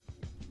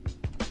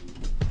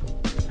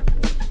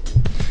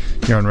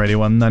You're on Radio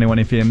 191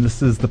 FM.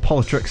 This is the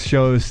Politrix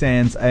Show.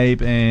 Sans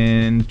Abe,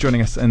 and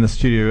joining us in the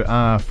studio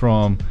are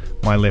from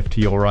my left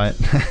to your right.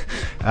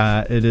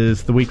 It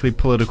is the weekly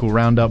political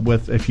roundup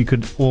with, if you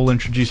could all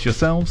introduce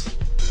yourselves.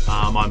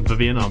 I'm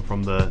Vivian. I'm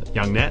from the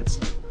Young Nats.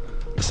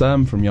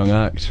 Sam from Young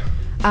Act.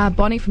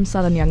 Bonnie from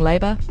Southern Young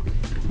Labour.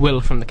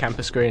 Will from the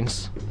Campus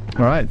Greens.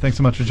 All right, thanks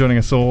so much for joining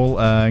us all.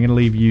 I'm going to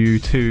leave you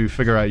to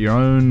figure out your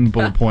own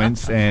bullet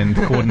points and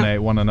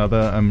coordinate one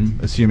another. I'm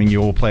assuming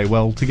you all play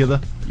well together.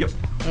 Yep.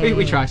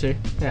 We try to,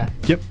 yeah.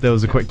 Yep, that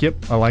was a quick yep.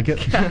 I like it.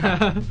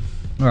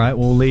 All right,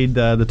 we'll lead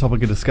the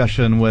topic of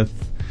discussion with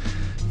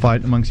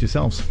fight amongst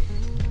yourselves.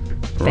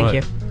 Thank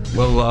you.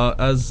 Well,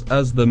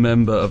 as the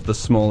member of the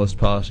smallest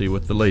party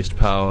with the least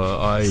power,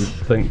 I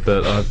think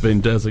that I've been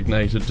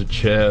designated to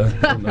chair,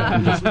 and I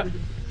can just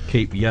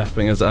keep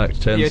yapping as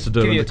Act tends to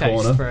do in the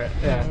corner. For it,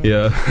 yeah.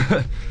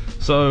 Yeah.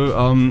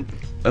 So,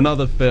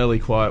 another fairly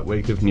quiet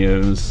week of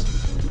news,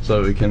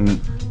 so we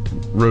can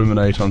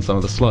ruminate on some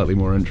of the slightly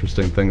more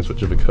interesting things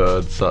which have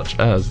occurred, such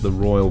as the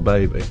royal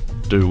baby.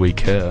 Do we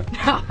care?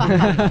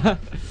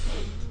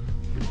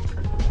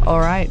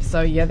 Alright,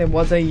 so yeah, there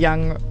was a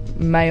young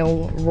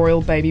male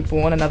royal baby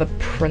born, another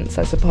prince,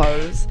 I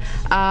suppose.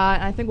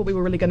 And I think what we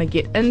were really going to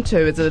get into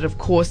is that it, of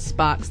course,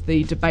 sparks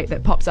the debate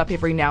that pops up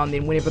every now and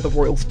then whenever the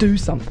royals do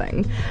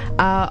something,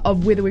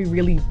 of whether we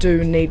really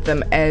do need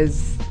them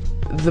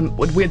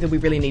whether we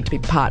really need to be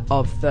part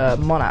of the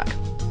monarchy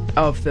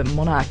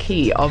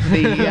of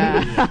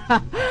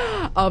the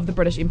of the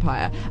British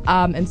Empire,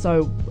 and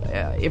so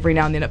every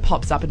now and then it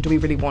pops up, and do we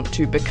really want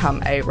to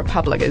become a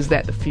republic? Is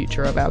that the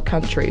future of our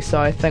country? So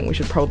I think we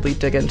should probably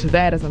dig into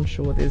that, as I'm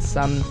sure there's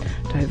some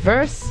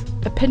diverse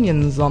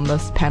opinions on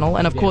this panel,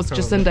 and of course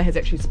probably. Jacinda has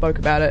actually spoke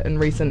about it in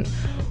recent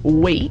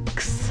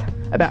weeks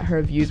about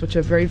her views, which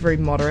are very, very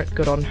moderate.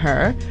 Good on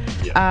her.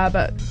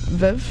 But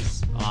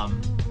Viv,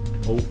 on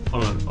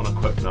a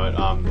quick note,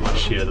 I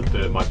share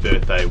my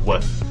birthday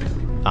with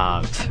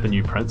the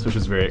new prince, which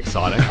is very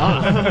exciting.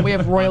 We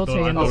have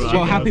royty in the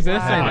studio. Well, happy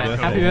birthday, mate.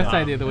 Happy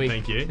birthday the other week.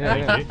 Thank you.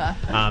 Yeah. Thank you.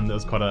 That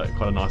was quite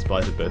a nice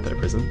belated birthday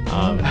present.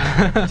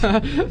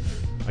 I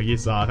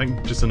guess I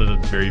think Jacinda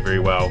did very, very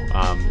well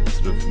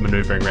sort of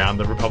manoeuvring around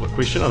the Republic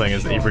question. I think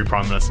as every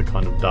Prime Minister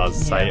kind of does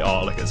say,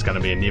 it's going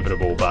to be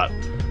inevitable, but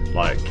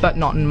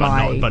not in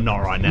but not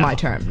right now. My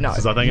term, no.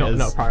 Because I think it is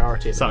not a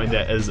priority. Something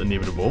that is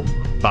inevitable,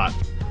 but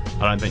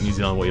I don't think New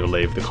Zealand will ever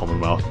leave the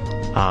Commonwealth.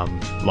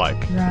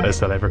 As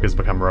South Africa's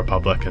become a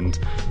republic, and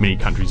many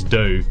countries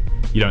do,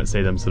 you don't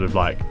see them sort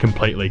of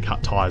completely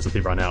cut ties with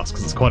everyone else,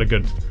 because it's quite a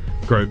good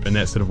group, and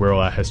that's sort of where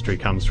all our history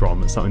comes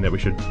from. It's something that we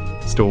should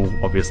still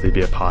obviously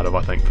be a part of,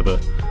 I think, for the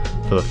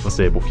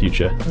foreseeable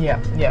future. Yeah,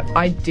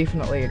 I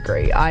definitely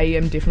agree. I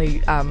am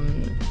definitely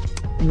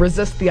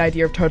resist the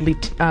idea of totally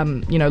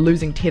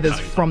losing tethers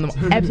from them.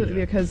 Absolutely,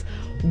 because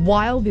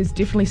while there's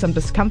definitely some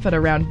discomfort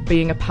around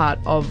being a part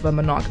of a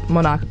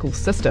monarchical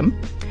system,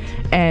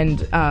 and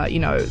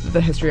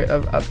the history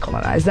of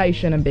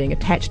colonisation and being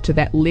attached to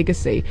that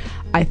legacy,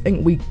 I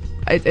think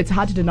it's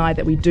hard to deny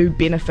that we do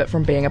benefit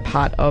from being a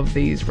part of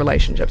these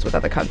relationships with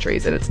other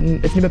countries, and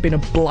it's never been a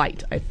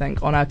blight, I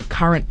think, on our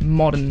current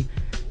modern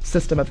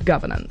system of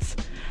governance.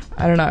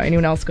 I don't know,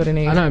 anyone else got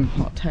any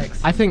hot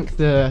takes? I think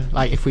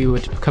if we were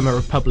to become a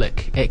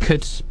republic, it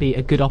could be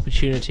a good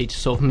opportunity to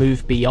sort of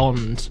move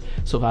beyond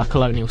sort of our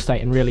colonial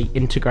state and really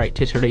integrate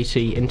Te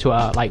Tiriti into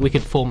our, we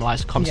could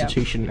formalise a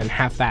constitution and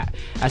have that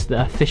as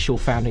the official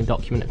founding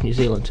document of New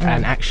Zealand,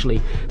 and actually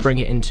bring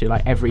it into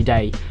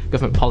everyday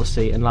government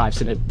policy and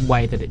lives in a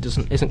way that it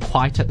isn't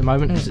quite at the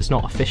moment, because it's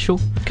not official.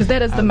 Because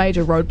that is the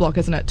major roadblock,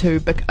 isn't it, to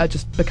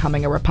just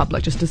becoming a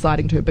republic, just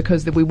deciding to,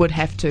 because we would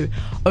have to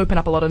open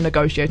up a lot of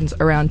negotiations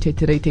around Te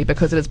Tiriti,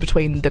 because it is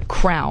between the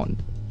Crown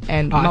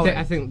and Maori.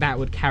 I think that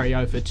would carry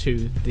over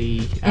to the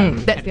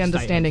that's the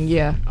understanding,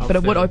 but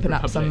it would open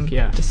up some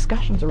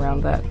discussions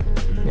around that,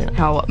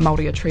 how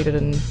Maori are treated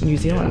in New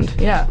Zealand.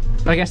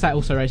 But I guess that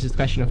also raises the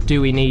question of,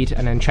 do we need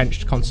an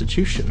entrenched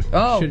constitution?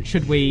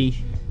 Should we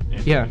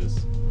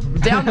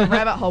down the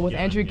rabbit hole with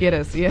Andrew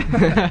Geddes.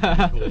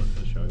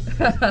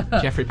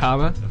 Jeffrey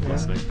Palmer,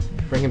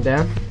 bring him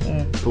down.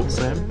 Thoughts,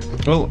 Sam?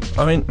 Well,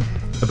 I mean,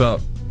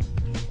 about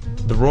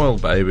the royal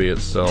baby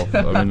itself,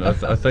 I mean,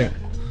 I think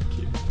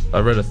I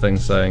read a thing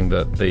saying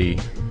that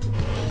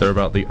they're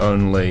about the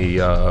only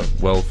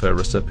welfare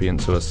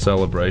recipients who are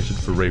celebrated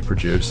for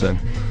reproducing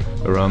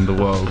around the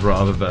world,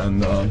 rather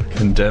than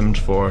condemned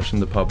for it in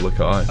the public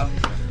eye,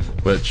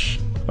 which,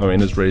 I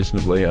mean, is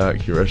reasonably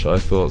accurate, I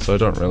thought, so I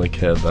don't really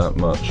care that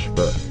much,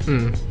 but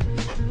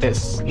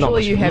it's not.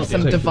 Surely you have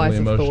some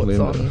divisive thoughts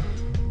on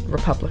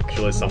Republic.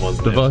 Surely someone's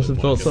divisive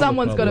thoughts.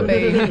 Someone's got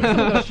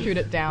to shoot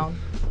it down.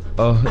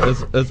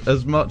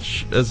 As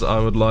much as I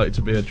would like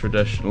to be a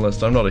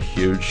traditionalist, I'm not a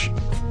huge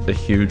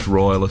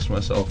royalist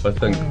myself. I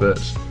think that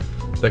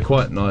they're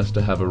quite nice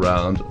to have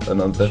around,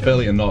 and they're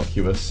fairly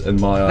innocuous in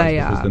my eyes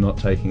because they're not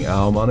taking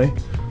our money.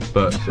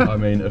 But I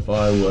mean, if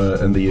I were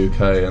in the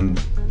UK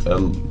and a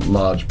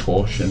large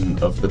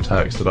portion of the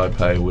tax that I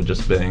pay were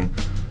just being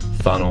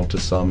funnel to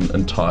some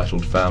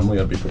entitled family,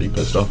 I'd be pretty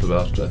pissed off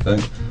about it, I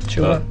think.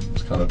 Sure. But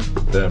it's kind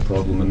of their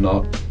problem and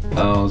not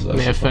ours,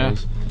 I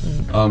suppose.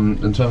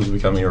 In terms of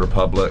becoming a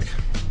republic,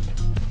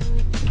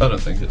 I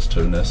don't think it's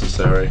too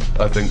necessary.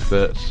 I think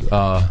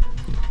that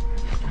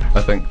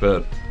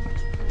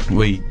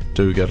we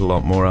do get a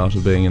lot more out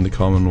of being in the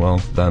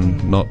Commonwealth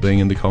than not being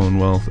in the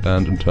Commonwealth,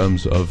 and in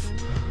terms of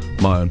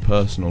my own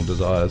personal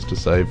desires to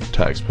save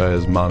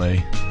taxpayers'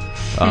 money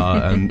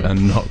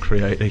and not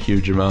create a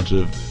huge amount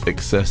of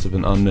excessive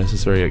and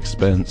unnecessary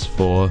expense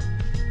for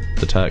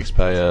the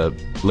taxpayer,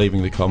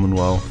 leaving the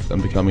Commonwealth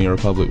and becoming a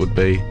republic would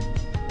be,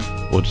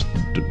 or just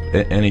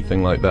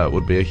anything like that,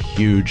 would be a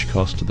huge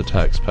cost to the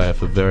taxpayer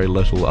for very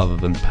little other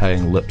than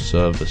paying lip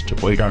service to,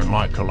 we don't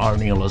like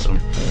colonialism.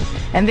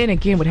 And then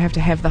again, we'd have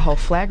to have the whole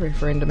flag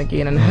referendum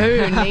again, and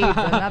who needs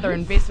another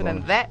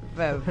investment in that,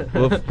 Viv?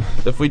 Well,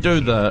 if we do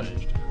that,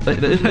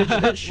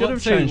 it should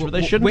have changed, but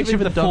they shouldn't Which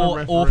have of the even done a four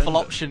referendum. awful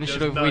options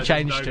should have we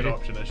changed no to?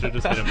 option. It should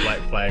have just been a black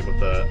flag with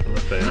the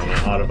thing on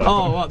it. I'd have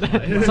Oh, voted.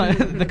 what? It's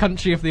like the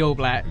country of the All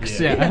Blacks.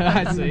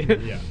 Yeah, I see.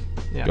 Yeah.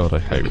 Yeah. God, I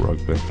hate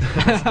rugby.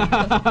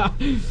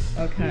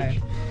 Okay.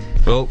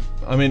 Well,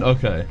 I mean,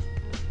 okay.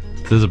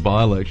 There's a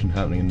by-election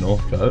happening in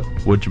Northcote.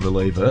 Would you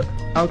believe it?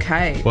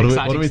 Okay. What do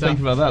Exciting we think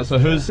stuff. about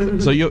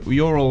that? So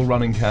you're all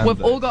running candidates.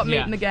 We've all got meat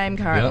Yeah. in the game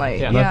currently.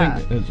 Yeah. And I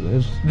think The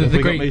have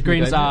we got meat in the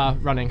Greens game? are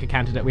running a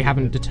candidate. We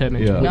haven't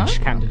determined Yeah. No? which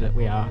candidate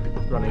we are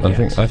running. I yet.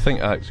 think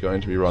ACT's going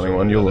to be running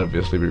one. You'll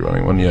obviously be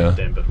running one. Yeah.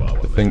 Damn bit well.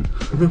 I think.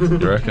 You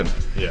reckon?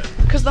 Yeah.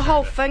 Because the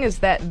whole thing is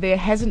that there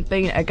hasn't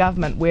been a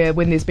government where,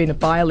 when there's been a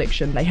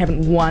by-election, they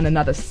haven't won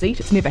another seat.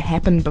 It's never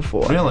happened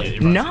before. Really?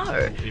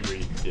 No.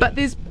 But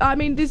there's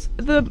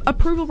the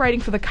approval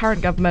rating for the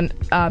current government,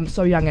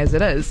 so young as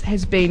it is,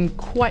 has been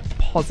quite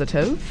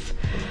positive.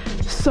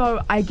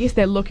 So I guess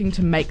they're looking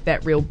to make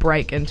that real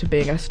break into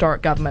being a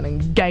historic government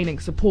and gaining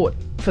support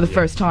for the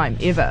first time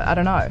ever. I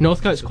don't know.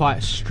 Northcote's quite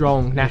a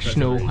strong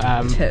national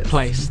Tits.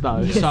 place, though.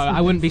 Yes. So I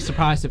wouldn't be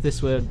surprised if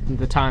this were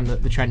the time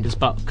that the trend is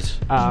bucked.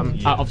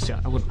 Obviously,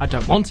 I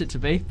don't want it to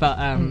be, but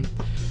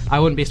I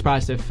wouldn't be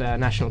surprised if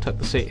National took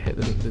the seat on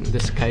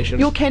this occasion.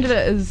 Your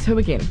candidate is who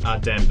again?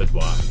 Dan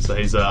Bidwar. So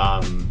he's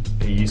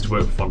he used to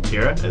work for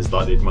Fonterra as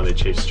like one of their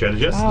chief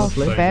strategists. Oh,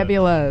 So he's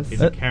fabulous.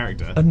 He's a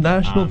character. A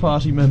National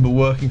Party member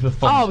working for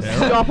Oh,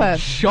 Fonterra. stop it.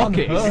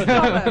 Shocking.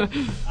 Stop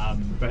it.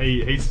 But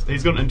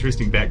he's got an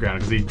interesting background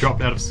because he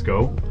dropped out of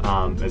school,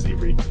 as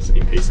every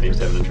MP seems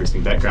to have an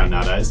interesting background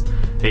nowadays.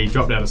 He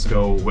dropped out of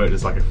school, worked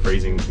as like a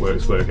freezing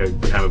works worker,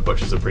 became a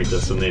butcher's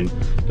apprentice, and then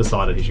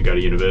decided he should go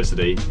to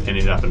university and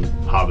ended up in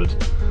Harvard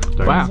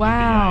doing Wow. his MBA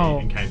Wow.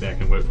 and came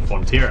back and worked for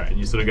Fonterra. And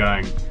you're sort of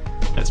going,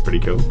 that's pretty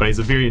cool. But he's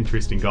a very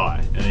interesting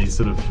guy, and he's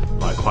sort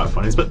of like quite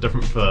funny. He's a bit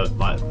different for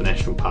like the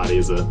National Party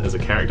as a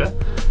character.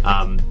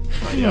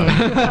 But, yeah.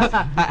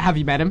 Have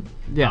you met him?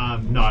 Yeah.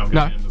 No, I'm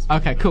No. going in this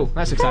Okay, cool.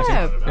 That's exciting.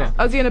 Yeah. Yeah.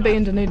 Oh, is he going to be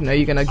in Dunedin? Or are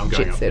you going I'm to going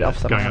jet up set there, off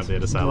somewhere? going up there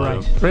to say hello.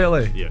 Right.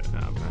 Really? Yeah, no,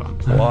 it'll be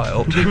fun.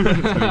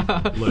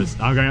 Wild. Loose.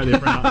 I'm going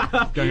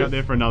up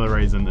there for another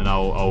reason, and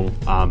I'll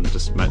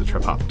just make the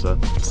trip up to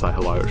say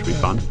hello, which will be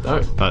fun.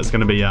 Oh. But it's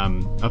going to be.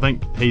 I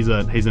think he's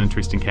an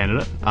interesting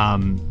candidate. I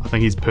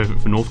think he's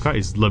perfect for Northcote.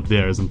 He's lived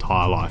there his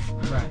entire life,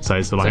 Right. so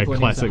he's sort of like Except a when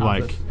he's classic, at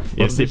like Harvard.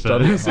 except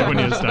for except when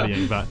he was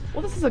studying. But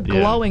Well, this is a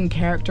glowing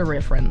character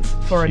reference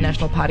for a Huge.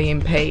 National Party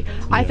MP.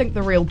 I think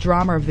the real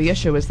drama of the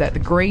issue is that the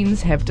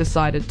Greens have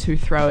decided to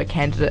throw a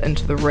candidate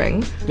into the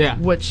ring, Yeah.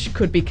 which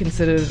could be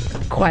considered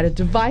quite a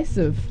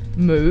divisive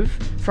move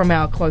from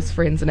our close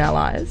friends and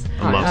allies.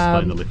 Loves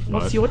playing the left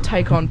What's vote. your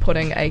take on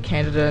putting a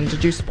candidate in?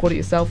 Did you support it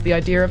yourself, the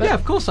idea of it? Yeah,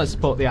 of course I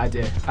support the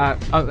idea.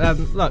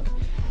 Look,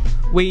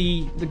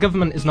 the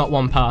government is not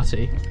one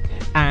party,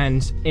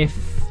 and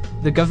if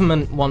the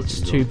government wants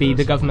to be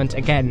the government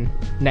again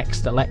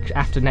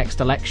after next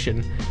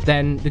election,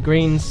 then the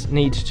Greens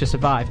need to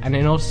survive, and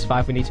in order to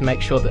survive, we need to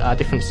make sure that our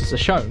differences are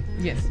shown.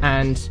 Yes.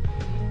 And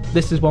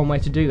this is one way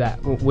to do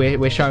that.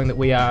 We're showing that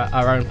we are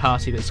our own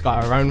party that's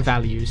got our own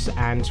values,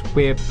 and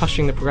we're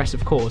pushing the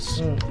progressive cause.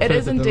 It further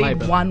is than indeed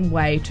Labour. one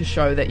way to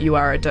show that you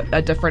are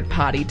a different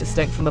party,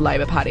 distinct from the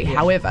Labour Party.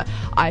 However,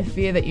 I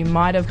fear that you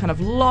might have kind of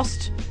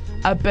lost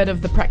a bit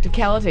of the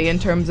practicality in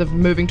terms of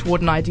moving toward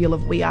an ideal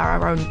of we are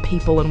our own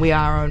people and we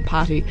are our own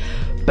party,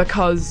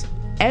 because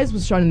as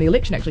was shown in the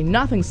election, actually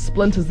nothing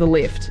splinters the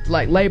left,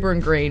 like Labour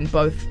and Green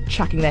both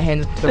chucking their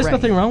hands into the There's ring.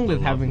 nothing wrong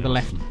with having the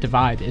left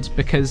divided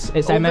because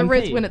it's Well, MMP. there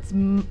is when it's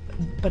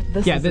but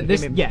this yeah, isn't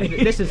this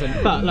MMP. this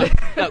isn't. But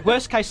look,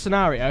 worst case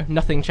scenario,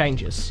 nothing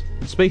changes.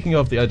 Speaking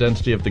of the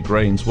identity of the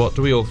Greens, what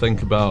do we all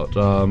think about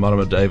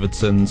Marama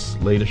Davidson's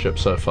leadership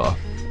so far?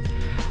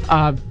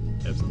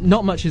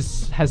 Not much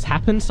has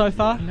happened so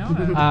far.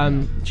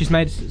 No. She's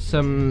made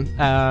some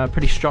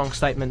pretty strong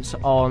statements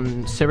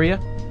on Syria,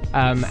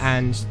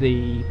 and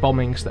the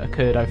bombings that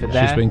occurred over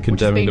there. She's been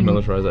condemning been-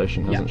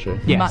 demilitarisation, hasn't she?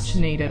 Yes. Much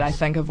needed, I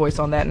think, a voice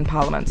on that in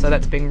Parliament, so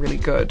that's been really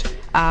good.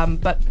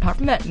 But apart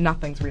from that,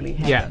 nothing's really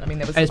happened. Yeah, I mean,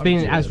 there was it's some been,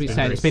 ideas. as we It's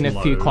said, very it's been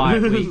a few slow.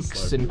 quiet weeks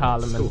Slow in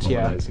Parliament. school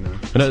Yeah. holidays, you know.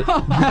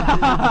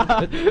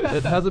 And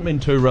it hasn't been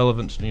too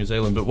relevant to New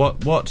Zealand, but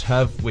what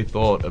have we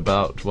thought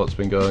about what's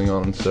been going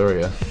on in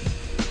Syria?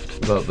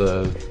 About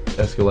the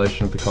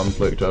escalation of the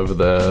conflict over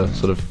there,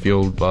 sort of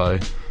fueled by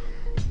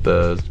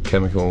the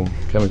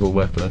chemical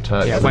weapon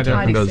attacks Yeah, at whether-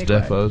 different those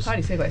segue. depots.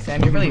 Tidy segue,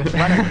 Sam. You're really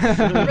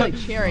you're really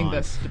cheering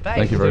this debate.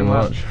 Thank you very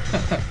much.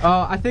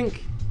 I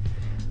think,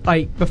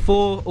 like,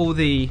 before all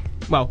the...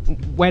 Well,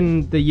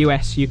 when the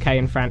US, UK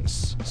and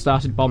France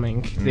started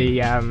bombing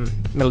the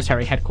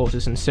military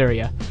headquarters in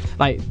Syria,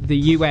 like, the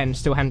UN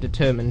still hadn't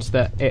determined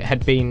that it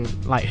had been,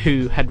 like,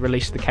 who had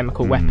released the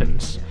chemical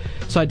weapons.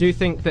 So I do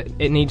think that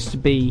it needs to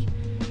be,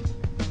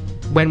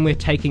 when we're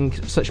taking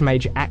such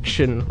major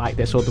action like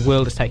this, or the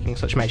world is taking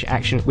such major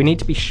action, we need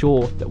to be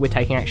sure that we're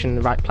taking action in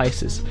the right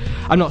places.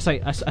 I'm not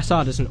saying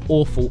Assad is an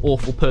awful,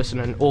 awful person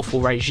and an awful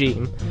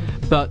regime,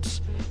 but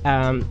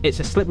it's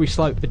a slippery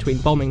slope between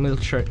bombing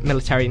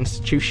military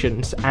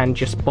institutions and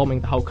just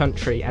bombing the whole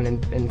country and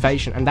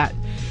invasion. And that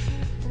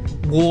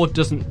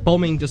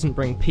bombing doesn't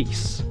bring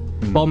peace.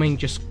 Bombing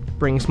just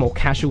brings more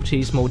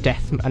casualties, more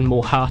death, and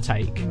more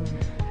heartache.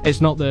 It's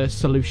not the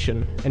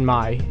solution, in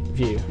my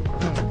view.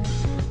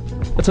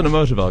 It's an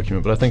emotive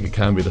argument, but I think it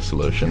can be the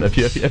solution. If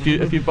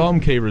you bomb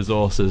key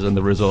resources and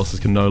the resources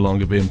can no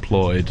longer be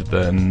employed,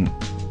 then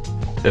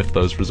if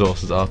those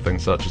resources are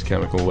things such as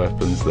chemical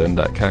weapons, then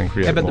that can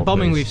create Yeah, but the more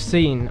bombing peace. we've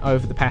seen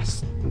over the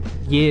past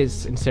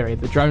years in Syria,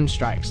 the drone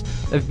strikes,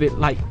 have been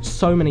like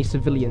so many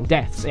civilian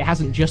deaths. It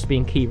hasn't just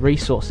been key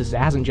resources. It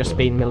hasn't just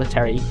been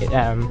military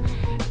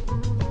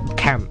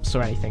camps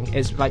or anything.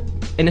 It's like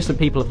innocent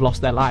people have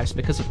lost their lives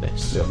because of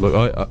this. Yeah,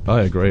 look,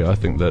 I agree. I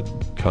think that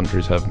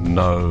countries have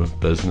no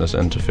business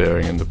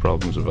interfering in the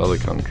problems of other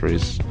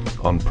countries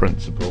on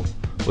principle,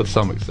 with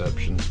some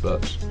exceptions,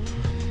 but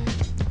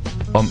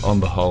on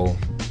the whole,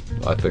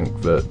 I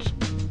think that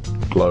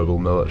global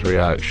military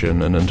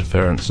action and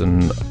interference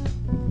in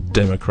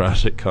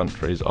democratic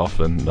countries,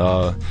 often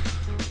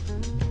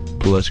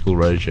political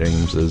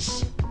regimes,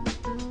 is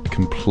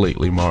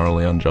completely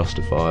morally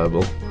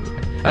unjustifiable.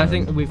 And I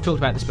think we've talked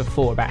about this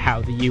before, about how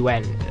the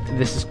UN,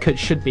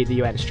 should be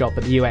the UN's job,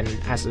 but the UN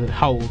as a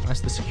whole, as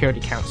the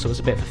Security Council, is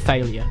a bit of a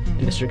failure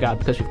in this regard,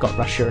 because we've got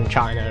Russia and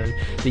China and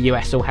the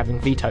US all having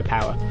veto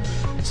power.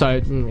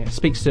 So it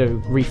speaks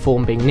to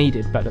reform being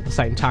needed, but at the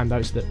same time,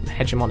 those are the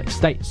hegemonic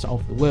states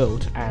of the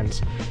world, and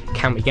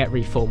can we get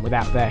reform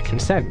without their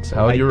consent?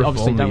 How would They you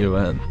obviously reform the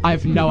don't. UN? I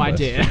have no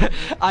idea.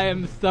 I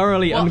am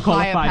thoroughly What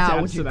higher unqualified to power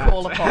would answer you that.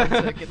 call upon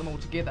to get them all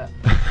together?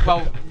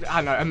 Well, I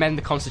don't know, amend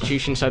the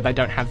constitution so they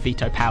don't have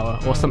veto power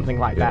or something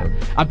like that.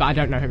 But I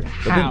don't know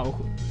how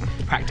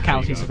the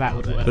practicalities of that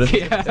would work. But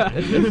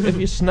if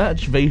you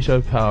snatch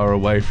veto power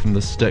away from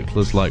the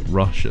sticklers like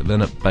Russia,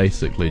 then it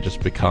basically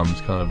just becomes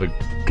kind of a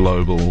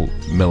global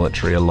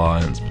military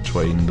alliance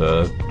between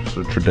the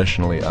sort of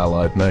traditionally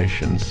allied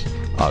nations,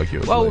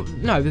 arguably. Well,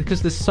 no,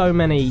 because there's so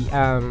many,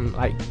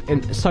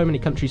 so many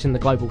countries in the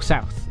global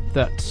south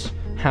that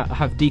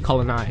have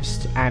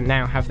decolonised and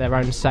now have their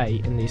own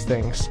say in these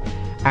things.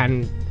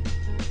 And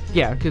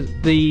yeah, because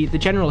the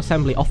General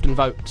Assembly often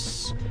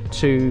votes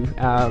to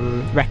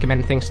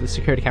recommend things to the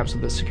Security Council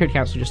that the Security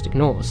Council just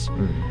ignores,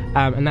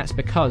 and that's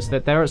because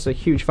that there is a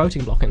huge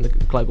voting bloc in the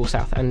global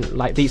south, and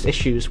like these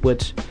issues would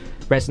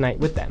resonate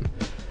with them.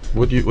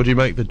 Would you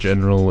make the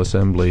General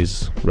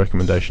Assembly's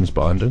recommendations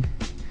binding?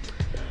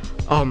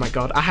 Oh my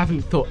god, I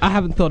haven't thought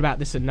about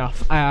this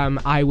enough.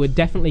 I would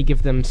definitely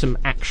give them some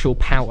actual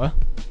power,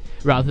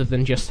 rather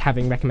than just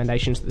having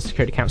recommendations that the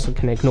Security Council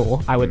can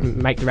ignore. I would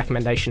make the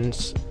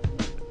recommendations,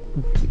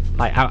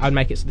 like I'd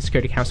make it so the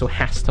Security Council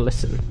has to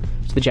listen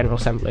to the General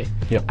Assembly,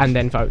 Yep. and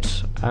then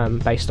vote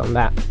based on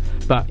that.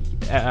 But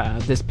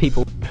there's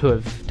people who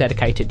have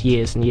dedicated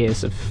years and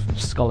years of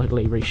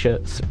scholarly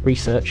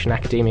research and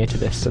academia to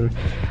this, and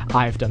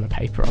I've done a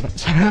paper on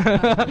it.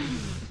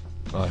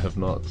 I have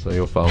not, so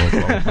you're far more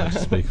qualified to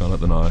speak on it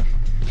than I.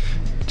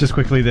 Just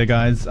quickly there,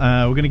 guys.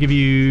 We're going to give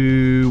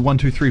you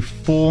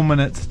 4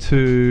 minutes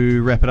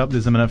to wrap it up.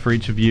 There's a minute for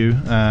each of you.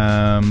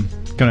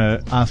 Going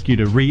to ask you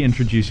to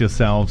reintroduce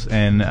yourselves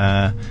and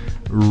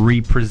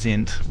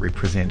represent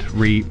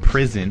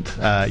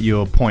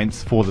your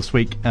points for this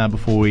week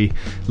before we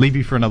leave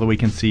you for another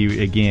week and see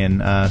you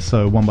again.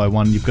 So one by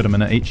one, you've got a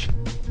minute each.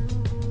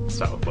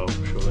 Start with Will,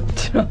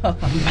 surely.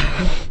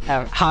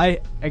 Hi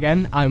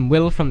again, I'm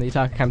Will from the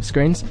Otago Campus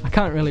Screens. I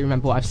can't really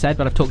remember what I've said,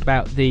 but I've talked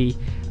about the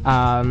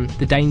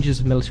dangers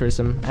of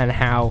militarism and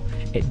how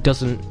it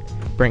doesn't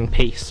bring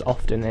peace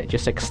often. It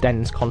just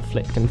extends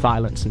conflict and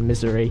violence and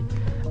misery.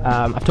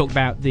 I've talked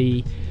about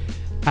the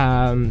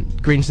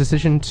Greens'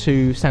 decision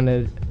to stand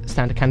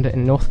a candidate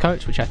in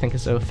Northcote, which I think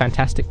is a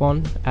fantastic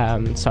one.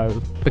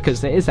 So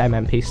because it is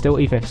MMP still,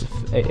 even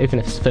if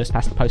it's first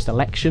past the post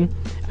election,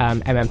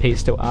 MMP is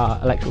still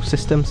our electoral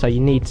system. So you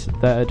need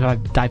the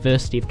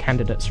diversity of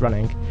candidates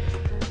running.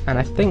 And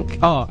I think,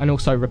 and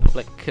also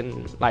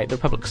Republican, like the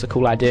Republic's a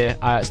cool idea.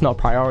 It's not a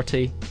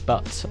priority,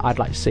 but I'd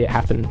like to see it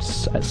happen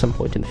at some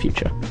point in the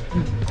future.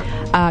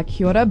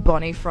 Kia ora,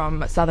 Bonnie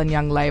from Southern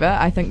Young Labour.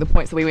 I think the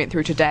points that we went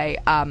through today,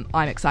 I'm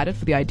excited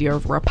for the idea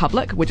of a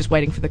republic. We're just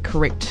waiting for the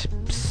correct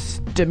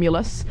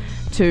stimulus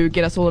to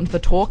get us all into the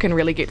talk and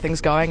really get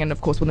things going. And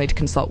of course, we'll need to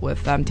consult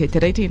with Te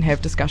Tiriti and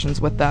have discussions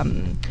with the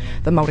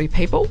Māori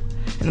people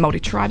and the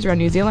Māori tribes around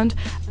New Zealand.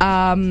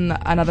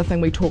 Another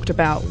thing we talked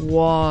about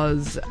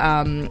was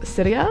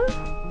Syria.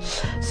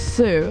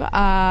 So,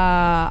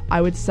 I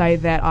would say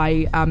that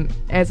I,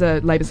 as a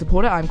Labour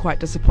supporter, I'm quite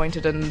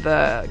disappointed in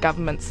the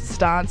government's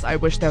stance. I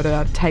wish they would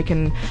have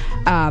taken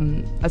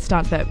a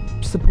stance that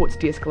supports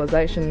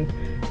de-escalation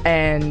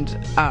and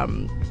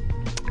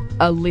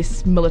a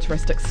less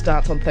militaristic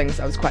stance on things.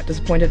 I was quite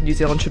disappointed. New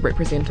Zealand should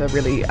represent a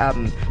really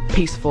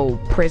peaceful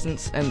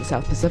presence in the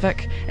South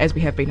Pacific, as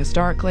we have been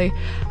historically.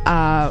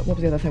 What was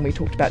the other thing we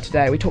talked about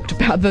today? We talked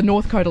about the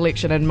Northcote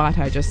election, and might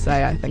I just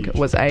say, I think it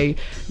was a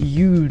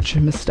huge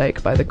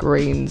mistake by the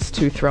Greens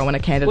to throw in a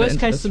candidate. Worst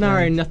into case this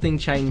scenario, room. nothing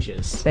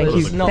changes. Thank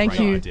you. Not Thank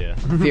you idea.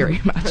 very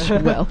much.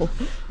 Well.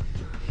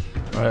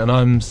 Right, and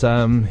I'm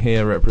Sam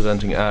here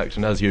representing ACT,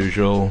 and as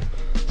usual,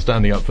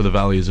 standing up for the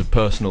values of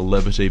personal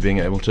liberty, being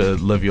able to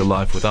live your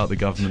life without the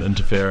government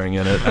interfering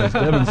in it, as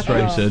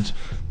demonstrated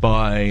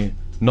by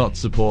not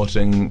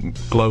supporting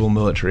global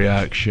military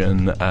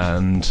action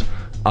and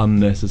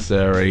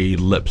unnecessary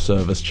lip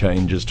service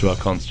changes to our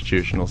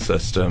constitutional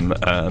system,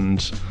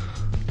 and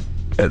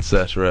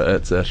etc.,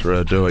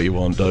 etc. Do what you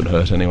want, don't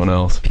hurt anyone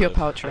else. Pure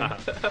poetry.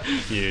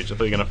 Huge. I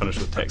thought you were going to finish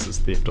with Texas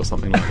theft or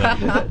something like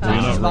that.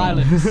 Taxes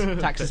violence.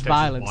 Taxes Texas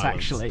violence, violence.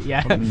 actually,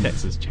 yeah.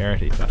 Texas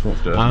charity. But, Talk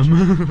dirty.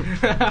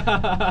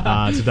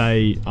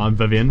 today, I'm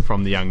Vivian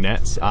from the Young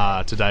Nats.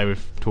 Today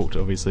we've talked,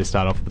 obviously,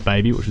 start off with the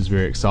baby, which was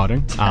very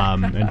exciting,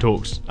 and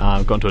talked,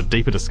 got into a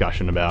deeper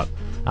discussion about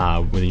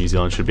whether New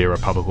Zealand should be a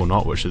republic or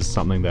not, which is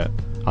something that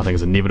I think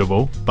is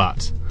inevitable,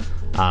 but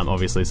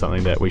obviously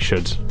something that we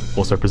should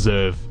also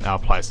preserve our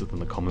place within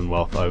the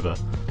Commonwealth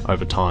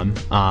over time.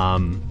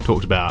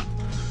 Talked about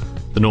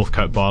the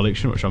Northcote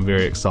by-election, which I'm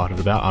very excited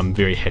about. I'm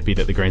very happy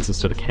that the Greens have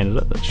stood a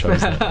candidate that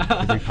shows that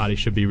every party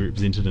should be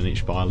represented in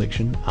each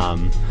by-election.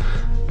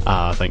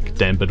 I think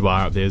Dan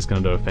Bidwar up there is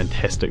going to do a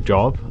fantastic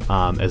job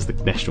as the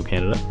national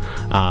candidate,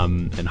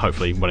 and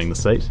hopefully winning the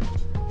seat.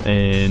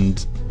 And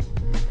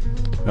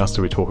what else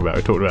did we talk about?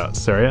 We talked about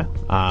Syria,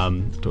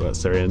 talked about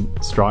Syrian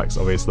strikes,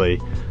 obviously.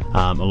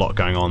 A lot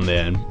going on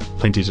there and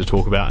plenty to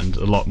talk about, and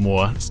a lot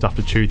more stuff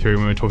to chew through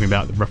when we're talking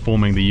about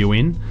reforming the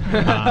UN,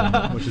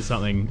 which is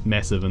something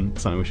massive and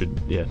something we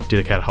should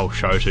dedicate a whole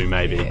show to,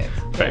 maybe. Yeah.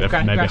 In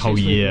fact, maybe a whole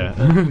year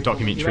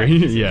documentary.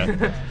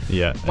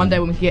 yeah. One day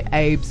when we get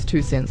Abe's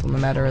 2 cents on the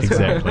matter as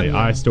Exactly. well.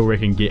 I still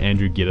reckon get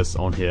Andrew Geddes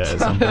on here at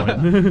some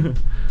point.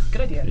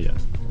 Good idea. Yeah,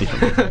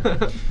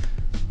 definitely.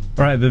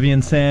 All right,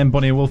 Vivian, Sam,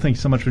 Bonnie and Will, thank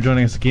you so much for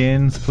joining us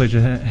again. It's a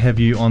pleasure to have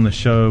you on the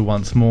show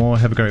once more.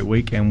 Have a great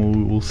week,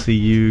 and we'll see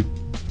you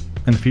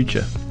in the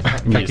future.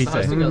 Yes.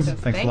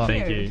 Thanks a lot.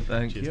 Thank you.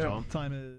 Thank Cheers, you. Tom. Time is